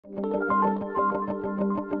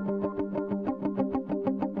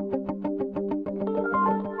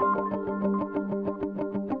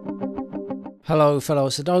Hello fellow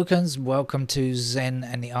Sudokans, welcome to Zen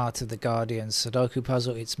and the Art of the Guardian Sudoku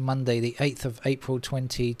Puzzle. It's Monday the 8th of April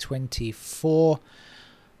 2024,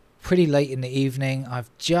 pretty late in the evening. I've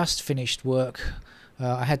just finished work.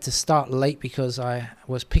 I had to start late because I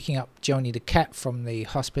was picking up Joni the cat from the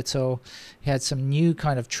hospital. He had some new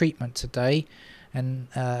kind of treatment today, and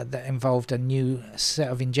that involved a new set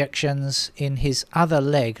of injections in his other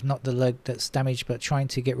leg, not the leg that's damaged, but trying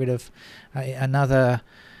to get rid of another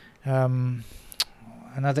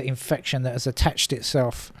infection that has attached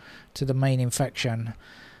itself to the main infection.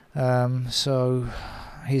 So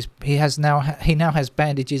he now has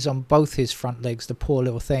bandages on both his front legs, the poor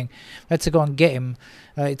little thing. I had to go and get him.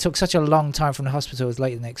 It took such a long time from the hospital. It was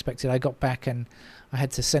later than expected. I got back and I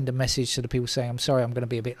had to send a message to the people saying, I'm sorry, I'm going to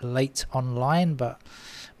be a bit late online, but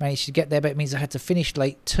managed to get there. But it means I had to finish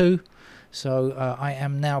late too. So I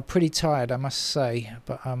am now pretty tired, I must say,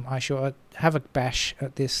 but I shall have a bash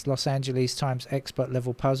at this Los Angeles Times expert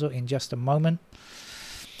level puzzle in just a moment.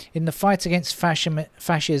 In the fight against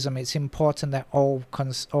fascism, it's important that all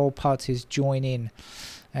parties join in,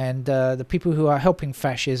 and the people who are helping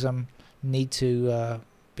fascism need to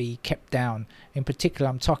be kept down. In particular,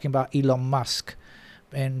 I'm talking about Elon Musk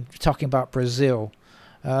and talking about Brazil.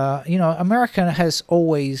 America has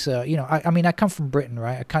always, I mean, I come from Britain,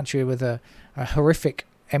 right? A country with a horrific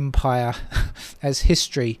empire as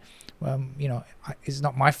history. It's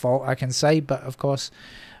not my fault, I can say, but of course,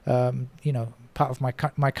 part of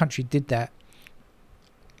my country did that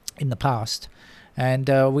in the past, and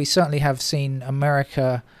we certainly have seen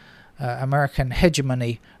American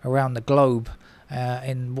hegemony around the globe.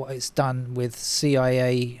 In what it's done with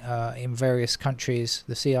CIA in various countries,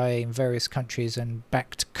 the CIA in various countries, and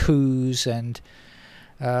backed coups and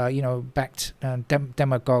backed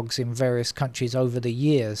demagogues in various countries over the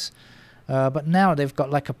years. But now they've got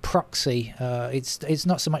like a proxy. It's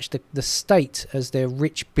not so much the state as their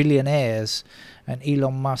rich billionaires, and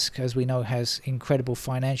Elon Musk, as we know, has incredible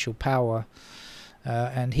financial power,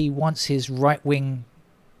 and he wants his right-wing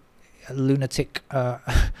lunatic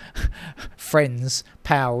friends,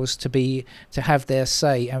 pals, to have their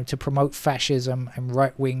say and to promote fascism and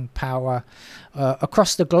right-wing power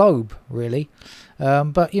across the globe, really.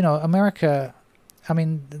 But America, I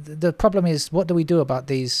mean, the problem is, what do we do about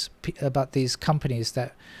these companies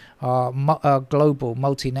that are global,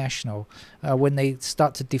 multinational, when they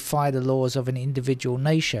start to defy the laws of an individual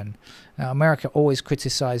nation? America always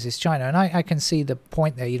criticizes China, and I can see the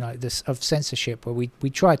point there, this of censorship, where we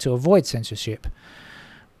try to avoid censorship.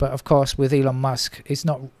 But of course, with Elon Musk, it's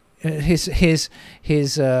not his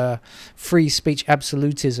free speech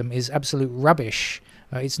absolutism is absolute rubbish.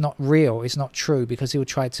 It's not real. It's not true, because he will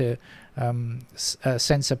try to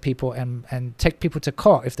censor people and take people to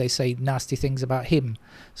court if they say nasty things about him.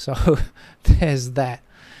 So there's that.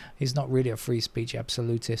 He's not really a free speech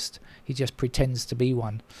absolutist. He just pretends to be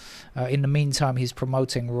one. In the meantime, he's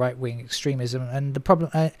promoting right-wing extremism. And the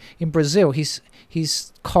problem in Brazil, he's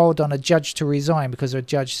called on a judge to resign because a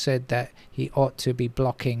judge said that he ought to be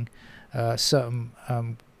blocking certain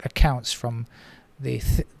accounts from the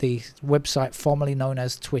website formerly known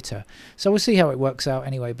as Twitter. So we'll see how it works out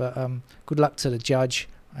anyway. But good luck to the judge,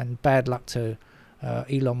 and bad luck to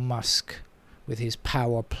Elon Musk with his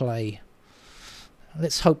power play.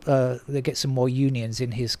 Let's hope they get some more unions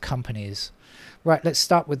in his companies. Right, let's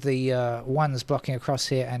start with the ones blocking across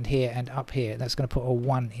here and up here. That's going to put a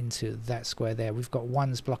 1 into that square there. We've got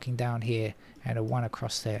ones blocking down here and a 1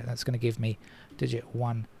 across there. That's going to give me digit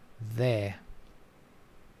 1 there.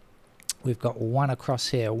 We've got 1 across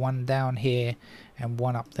here, 1 down here, and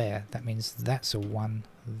 1 up there. That means that's a 1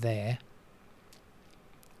 there.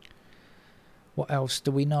 What else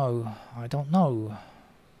do we know? I don't know.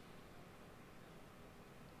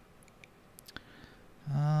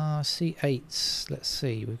 See 8s. Let's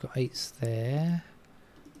see. We've got 8s there.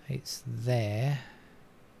 8s there.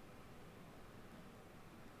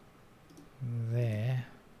 There.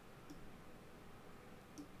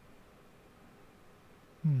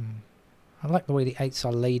 I like the way the 8s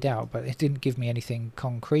are laid out, but it didn't give me anything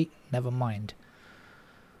concrete. Never mind.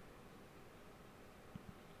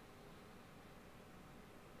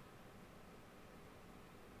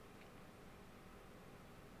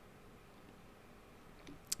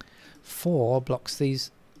 Four blocks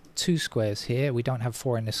these 2 squares here. We don't have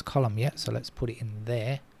 4 in this column yet, so let's put it in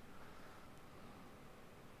there.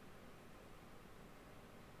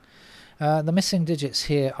 The missing digits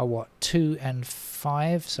here are what? 2 and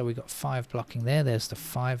 5. So we got 5 blocking there. There's the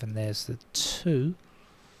 5 and there's the 2.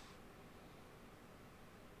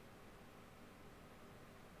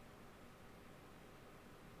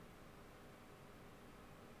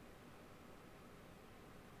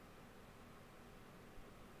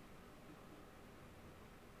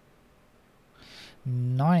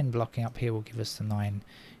 9 blocking up here will give us the 9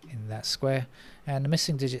 in that square. And the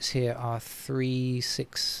missing digits here are 3,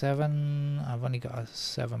 6, 7. I've only got a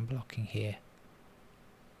 7 blocking here.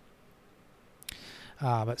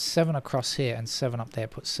 But 7 across here and 7 up there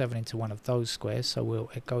puts 7 into one of those squares, so we'll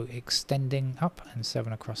go extending up, and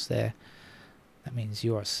 7 across there. That means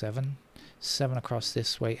you're a 7. 7 across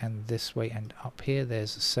this way and up here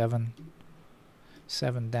there's a 7.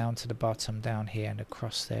 7 down to the bottom down here and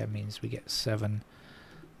across there means we get 7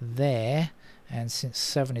 there. And since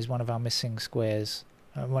 7 is one of our missing squares,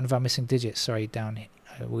 one of our missing digits, sorry, down here,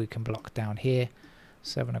 we can block down here.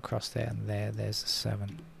 7 across there and there's a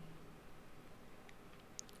 7.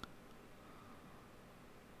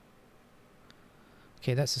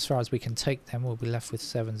 Okay, that's as far as we can take them. We'll be left with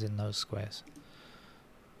 7s in those squares.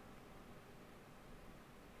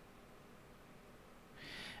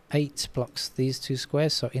 Eight blocks these two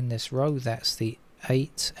squares, so in this row that's the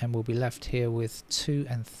 8, and we'll be left here with 2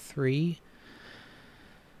 and 3.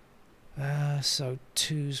 So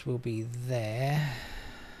 2s will be there.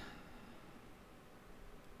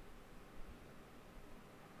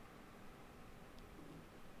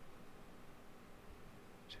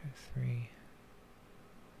 2, 3,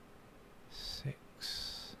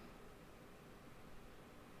 6,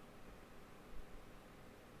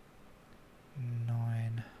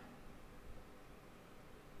 9.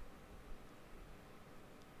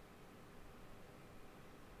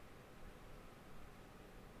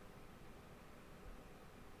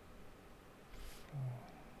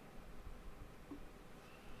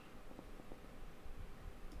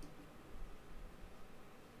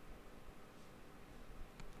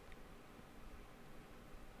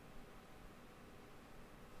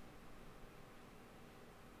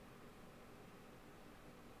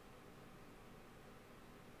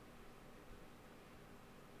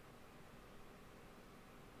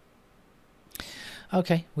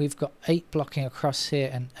 Okay, we've got 8 blocking across here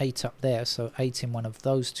and 8 up there, so 8 in one of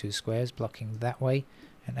those two squares blocking that way,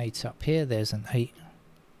 and 8 up here, there's an 8.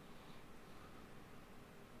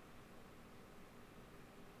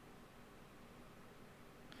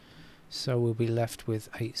 So we'll be left with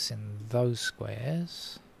 8s in those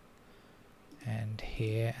squares, and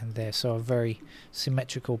here and there, so a very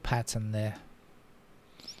symmetrical pattern there.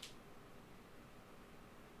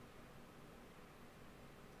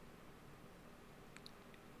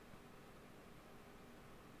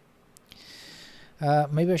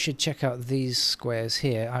 Maybe I should check out these squares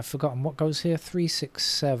here. I've forgotten what goes here. 3, 6,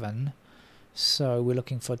 7. So we're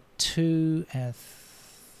looking for 2 and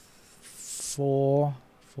 4.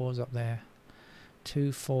 4's up there.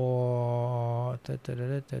 2, 4,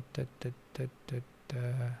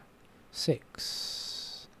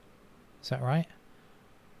 6. Is that right?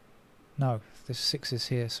 No, the 6 is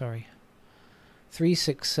here. Sorry. 3,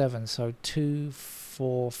 6, 7. So 2,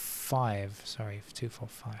 4, 5. Sorry, 2, 4,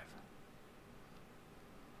 5.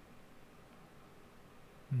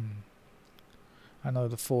 I know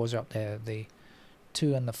the 4's up there, the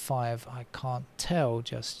 2 and the 5 I can't tell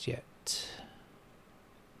just yet.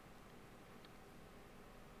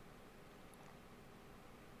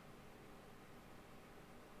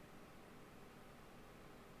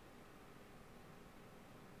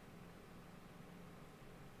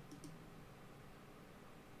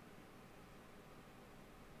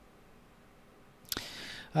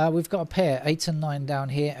 We've got a pair, 8 and 9 down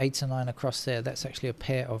here, 8 and 9 across there. That's actually a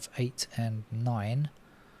pair of 8 and 9.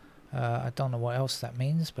 I don't know what else that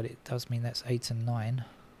means, but it does mean that's 8 and 9.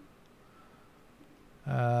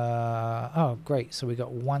 Oh, great. So we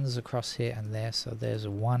got 1s across here and there, so there's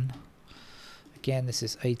a 1. Again, this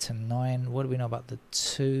is 8 and 9. What do we know about the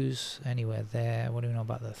 2s? Anywhere there. What do we know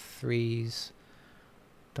about the 3s?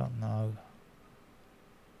 Don't know.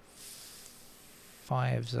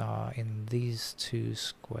 5s are in these two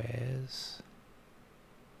squares.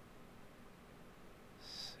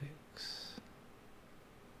 6.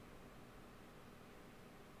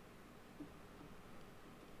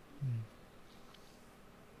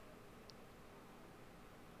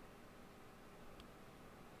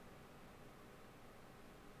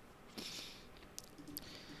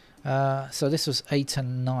 So this was 8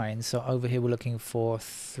 and 9. So over here we're looking for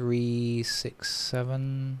 3, 6,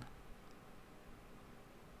 7.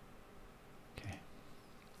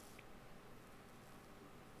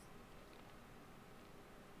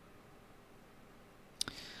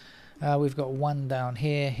 We've got 1 down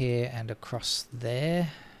here, here, and across there.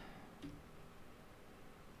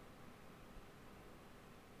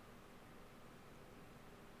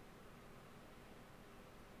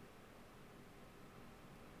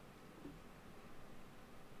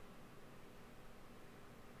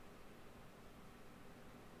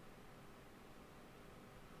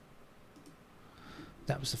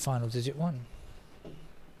 That was the final digit 1.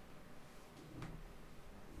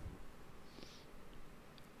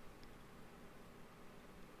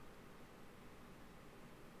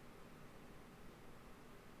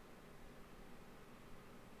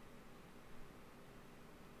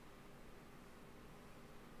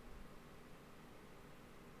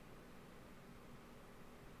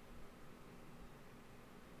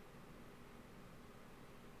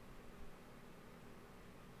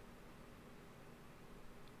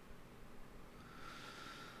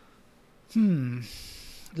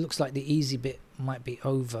 It looks like the easy bit might be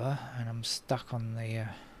over, and I'm stuck on the...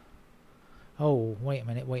 oh, wait a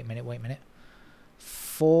minute.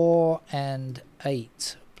 4 and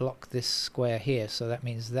 8 block this square here, so that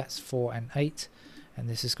means that's 4 and 8, and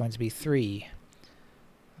this is going to be 3.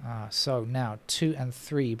 So now 2 and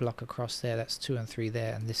 3 block across there, that's 2 and 3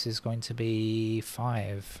 there, and this is going to be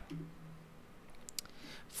 5.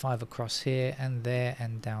 5 across here and there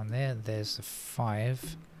and down there, there's a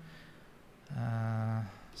 5.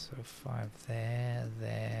 So 5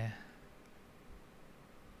 there.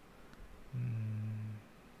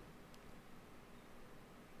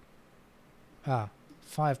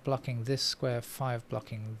 5 blocking this square, 5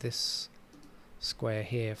 blocking this square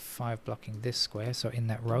here, 5 blocking this square, so in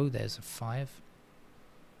that row there's a 5.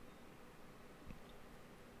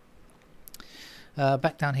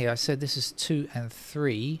 Back down here I said this is 2 and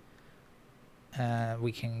 3.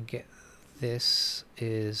 We can get this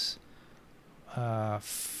is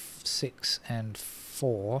 6 and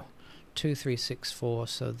 4. 2, 3, 6, 4,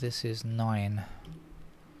 so this is 9.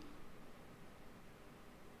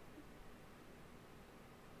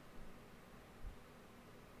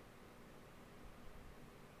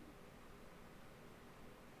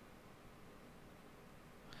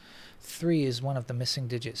 Three is one of the missing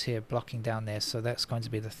digits here blocking down there, so that's going to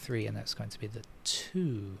be the 3 and that's going to be the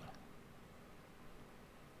 2.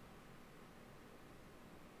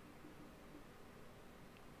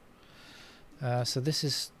 So this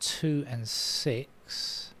is 2 and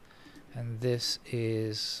 6, and this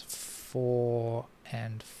is 4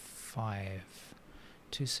 and 5.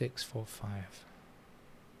 2, 6, 4, 5.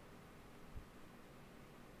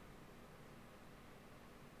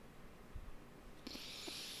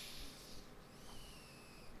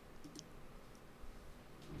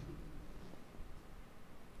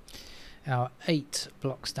 Our 8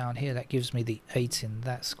 blocks down here, that gives me the 8 in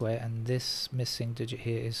that square, and this missing digit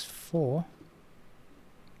here is 4.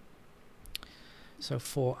 So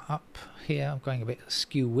 4 up here, I'm going a bit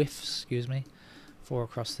skew whiff, excuse me. 4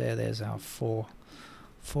 across there, there's our 4.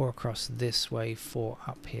 4 across this way, 4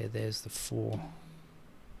 up here, there's the 4.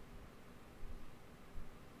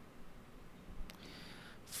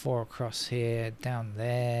 4 across here, down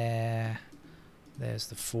there, there's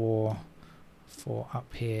the 4. 4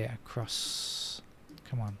 up here, across,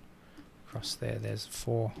 come on, across there, there's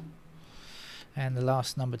 4. And the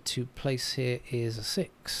last number to place here is a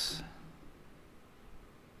 6.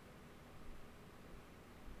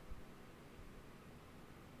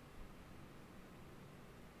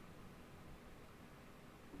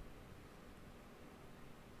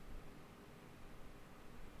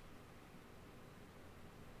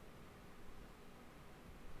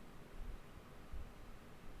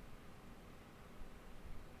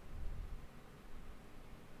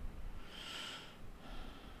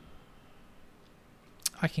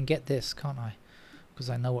 I can get this, can't I? Because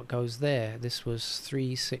I know what goes there. This was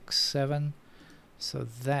 3, 6, 7. So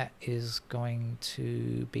that is going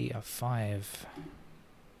to be a 5.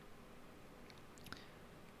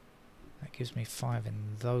 That gives me 5 in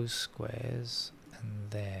those squares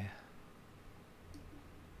and there.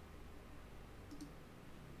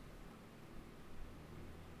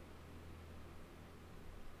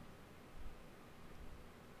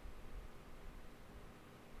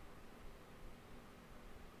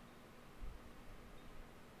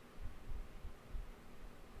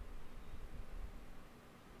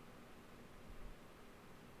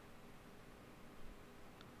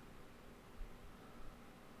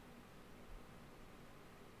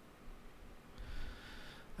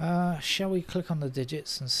 Shall we click on the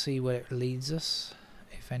digits and see where it leads us,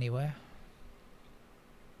 if anywhere?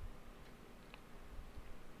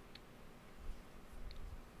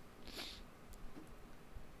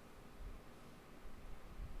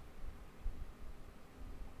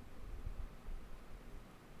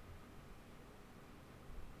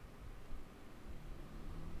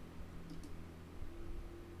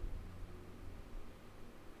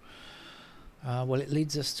 Well, it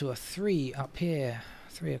leads us to a 3 up here.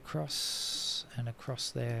 3 across and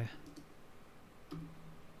across there.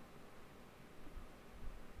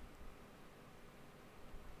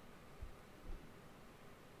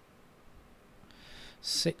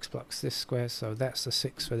 6 blocks this square, so that's the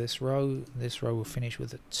 6 for this row. This row will finish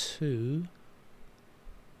with a 2.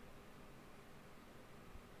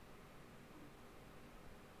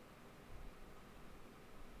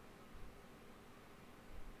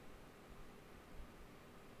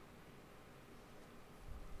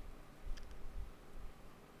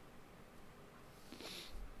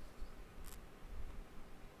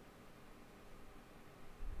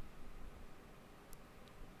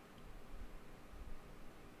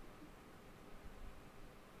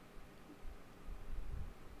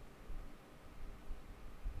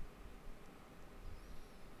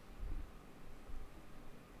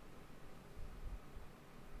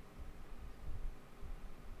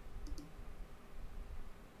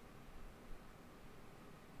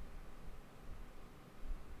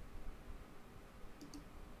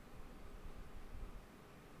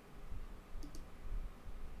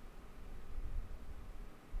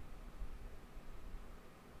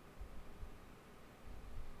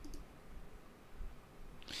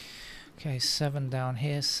 Okay, 7 down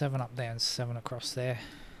here, 7 up there, and 7 across there.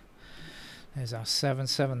 There's our 7,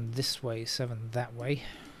 7 this way, 7 that way.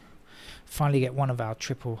 Finally get one of our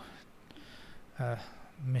triple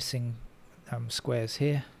missing squares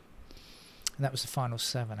here. And that was the final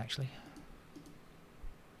 7 actually.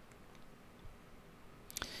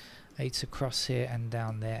 8 across here and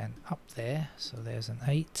down there and up there, so there's an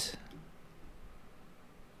 8.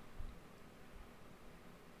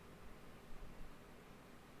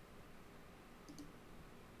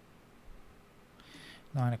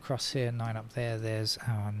 Nine across here, 9 up there, there's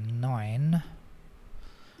our 9.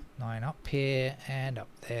 9 up here and up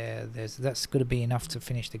there, that's going to be enough to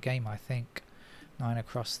finish the game, I think. 9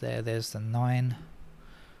 across there, there's the 9.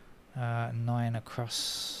 9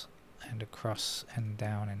 across and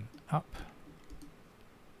down and up.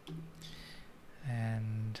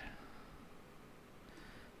 And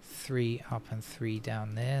 3 up and 3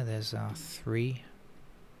 down there, there's our 3.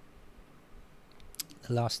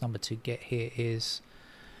 The last number to get here is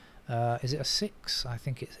it a 6? I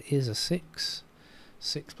think it is a 6.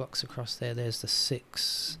 6 blocks across there, there's the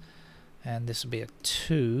 6. And this will be a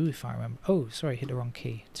 2 if I remember. Oh, sorry, hit the wrong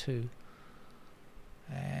key. 2.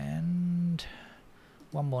 And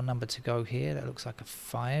one more number to go here. That looks like a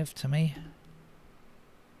 5 to me.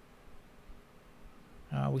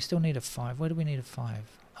 We still need a 5. Where do we need a 5?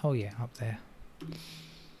 Oh yeah, up there.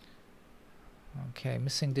 Okay,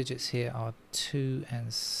 missing digits here are 2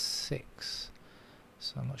 and 6.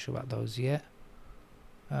 So I'm not sure about those yet.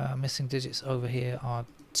 Missing digits over here are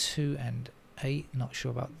 2 and 8. Not sure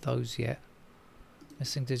about those yet.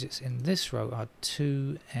 Missing digits in this row are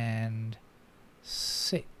 2 and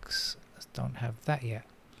 6. Don't have that yet.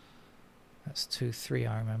 That's 2, 3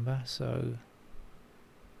 I remember. So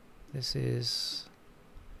this is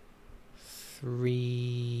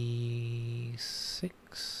 3,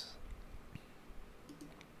 6.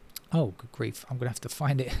 Oh, good grief. I'm going to have to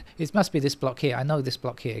find it. It must be this block here. I know this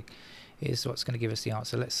block here is what's going to give us the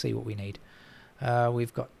answer. Let's see what we need.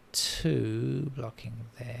 We've got 2 blocking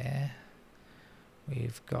there.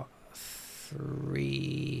 We've got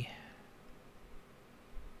 3.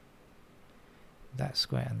 That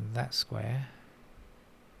square and that square.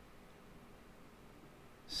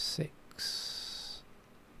 6.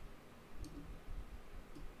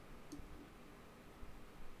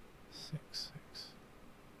 6.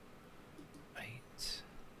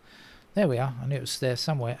 There we are. I knew it was there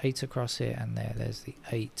somewhere. 8 across here and there. There's the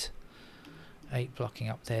 8. 8 blocking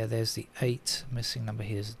up there. There's the 8. Missing number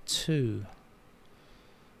here is 2.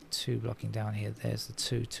 2 blocking down here. There's the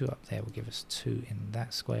 2. 2 up there will give us 2 in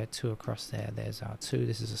that square. 2 across there. There's our 2.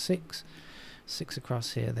 This is a 6. 6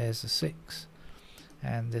 across here. There's a 6.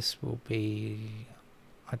 And this will be,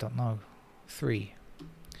 I don't know, 3.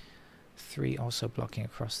 3 also blocking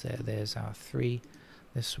across there. There's our 3.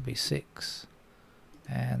 This will be 6.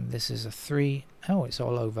 And this is a 3. Oh, it's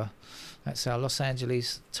all over. That's our Los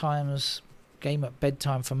Angeles Times game at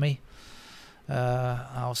bedtime for me.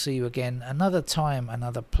 I'll see you again another time,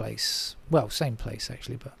 another place. Well, same place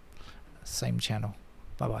actually, but same channel.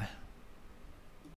 Bye bye.